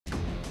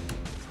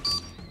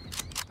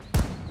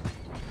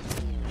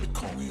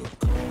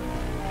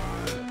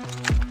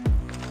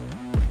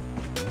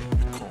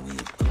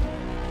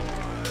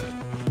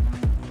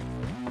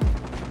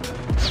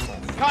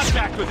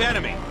Contact with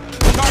enemy.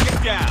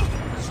 Target down.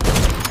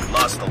 We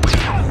lost the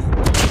lead.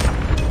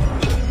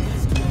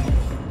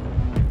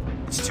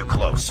 It's too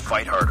close.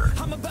 Fight harder.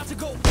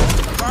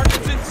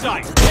 Target's in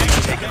sight. Tank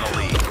Taking the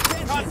lead.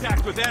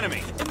 Contact with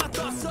enemy.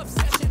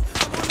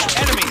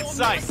 Enemy in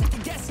sight.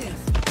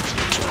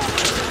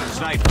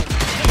 Sniper.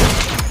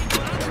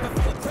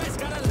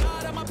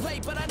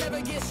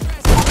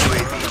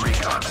 UAV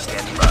recon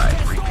standing by.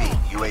 Repeat.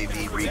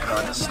 UAV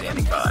recon is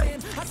standing by.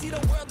 I see the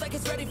world like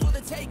it's ready for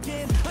the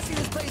taking. I see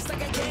this place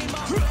like a game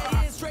I'm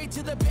playing. Straight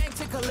to the bank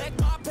to collect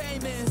my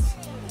payments.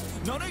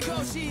 No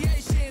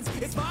negotiations.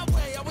 It's my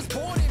way. I was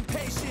born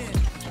impatient.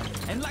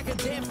 And like a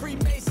damn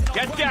Freemason.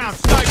 Get down,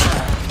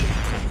 sniper.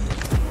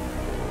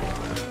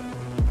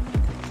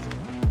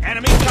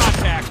 Enemy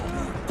contact.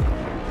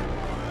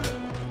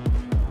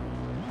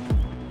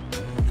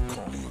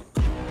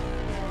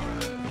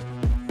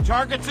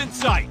 Target's in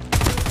sight.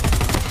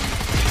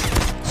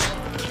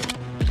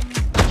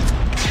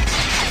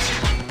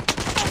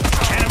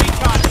 Enemy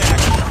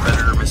contact.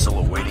 Predator missile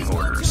awaiting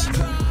orders.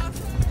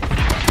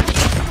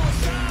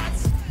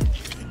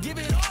 Give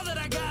it all that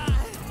I got.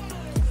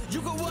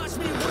 You can watch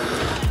me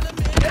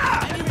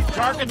work.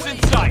 Target's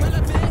in sight.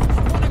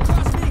 Wanna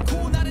cross me,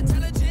 cool, not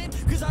intelligent.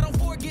 Cause I don't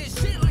forget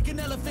shit like an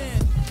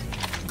elephant.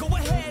 Go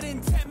ahead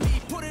and tempt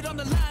me. Put it on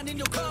the line and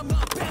you'll come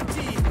up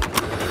empty.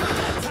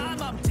 That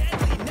time I'm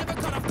deadly. Never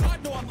caught off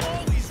guard, no, I'm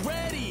always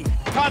ready.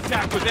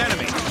 Contact with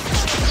enemy.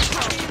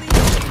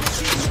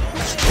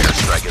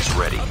 Airstrike is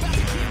ready.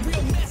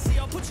 Real messy,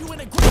 I'll put you in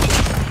a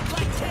grave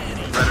like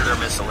Teddy. Predator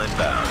missile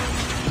inbound.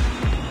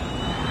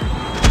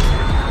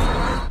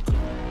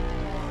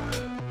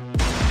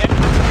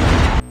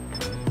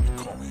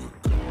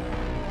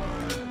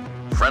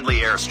 Friendly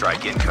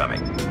airstrike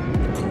incoming.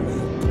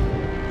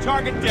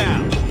 Target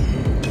down.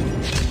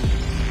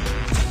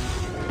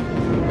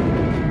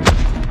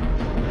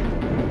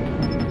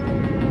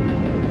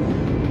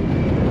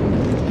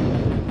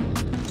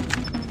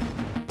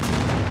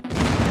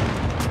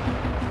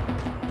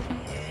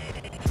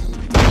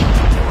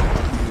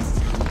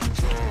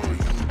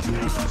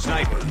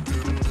 Sniper.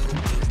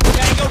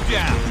 Tango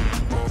down.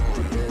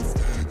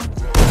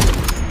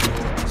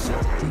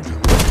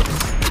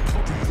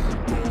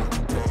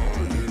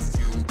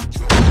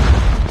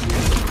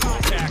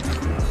 Contact.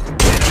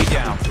 Enemy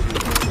down.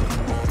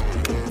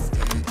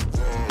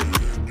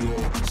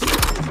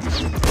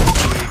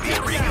 UAV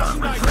recon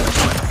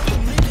refresh.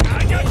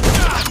 I got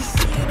shot.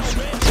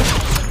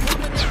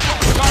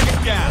 Target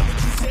down.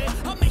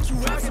 I'll make you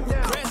ask and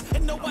regress.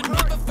 And no, I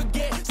never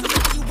forget. So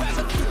now you have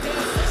a few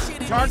days.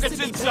 Shit, it Target's needs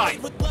to be in sight.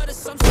 played with blood or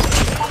some shit.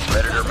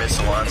 Predator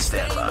missile on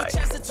standby. Which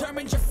has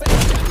determined your fate.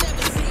 I've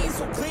never seen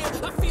so clear.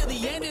 I feel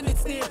the end and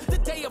it's near. The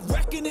day of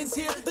reckoning's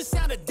here. The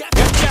sound of death.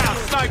 Get down,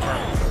 sniper.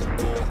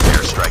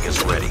 Airstrike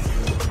is ready.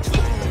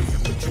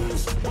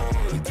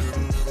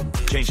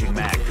 Changing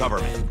mag, cover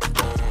me.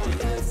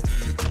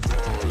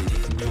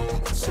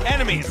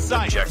 Enemy in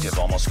sight. Objective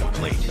almost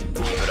complete. Keep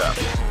it up.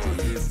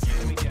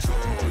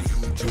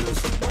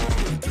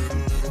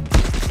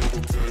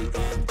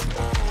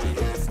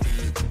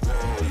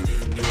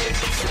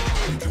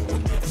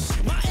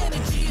 My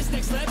energy is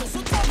next level,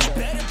 so tell me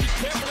better be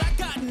careful. I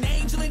got an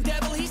angel and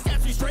devil. He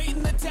snaps me straight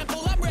in the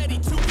temple. I'm ready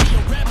to be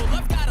a rebel.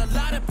 I've got a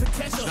lot of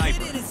potential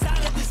hidden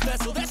inside of this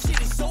vessel. That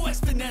shit is so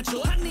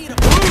exponential. I need a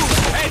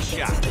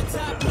Headshot. to the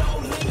top, no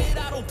limit.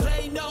 I don't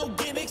play no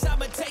gimmicks.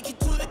 I'ma take you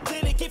to the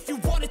clinic. If you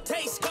want a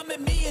taste, come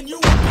at me and you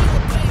will be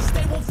replaced.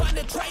 They won't find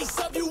a trace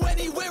of you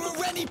anywhere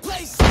or any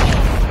place.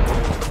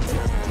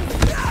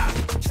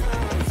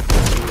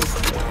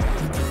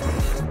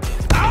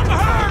 I'm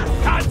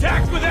hurt.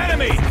 Contact with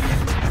enemy.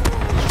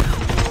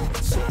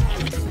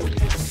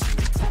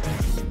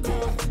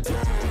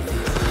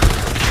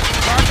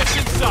 Target's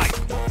in sight.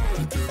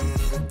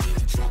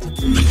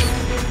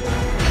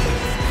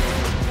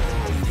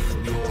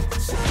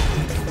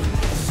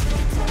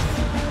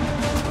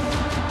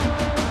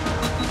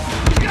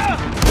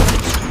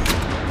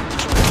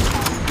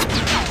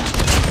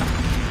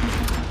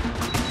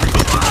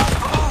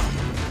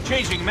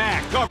 Changing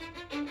mag, go.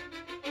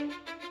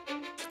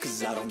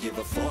 Cause I don't give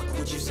a fuck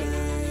what you say.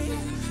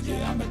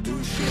 Yeah, I'ma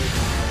do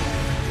shit.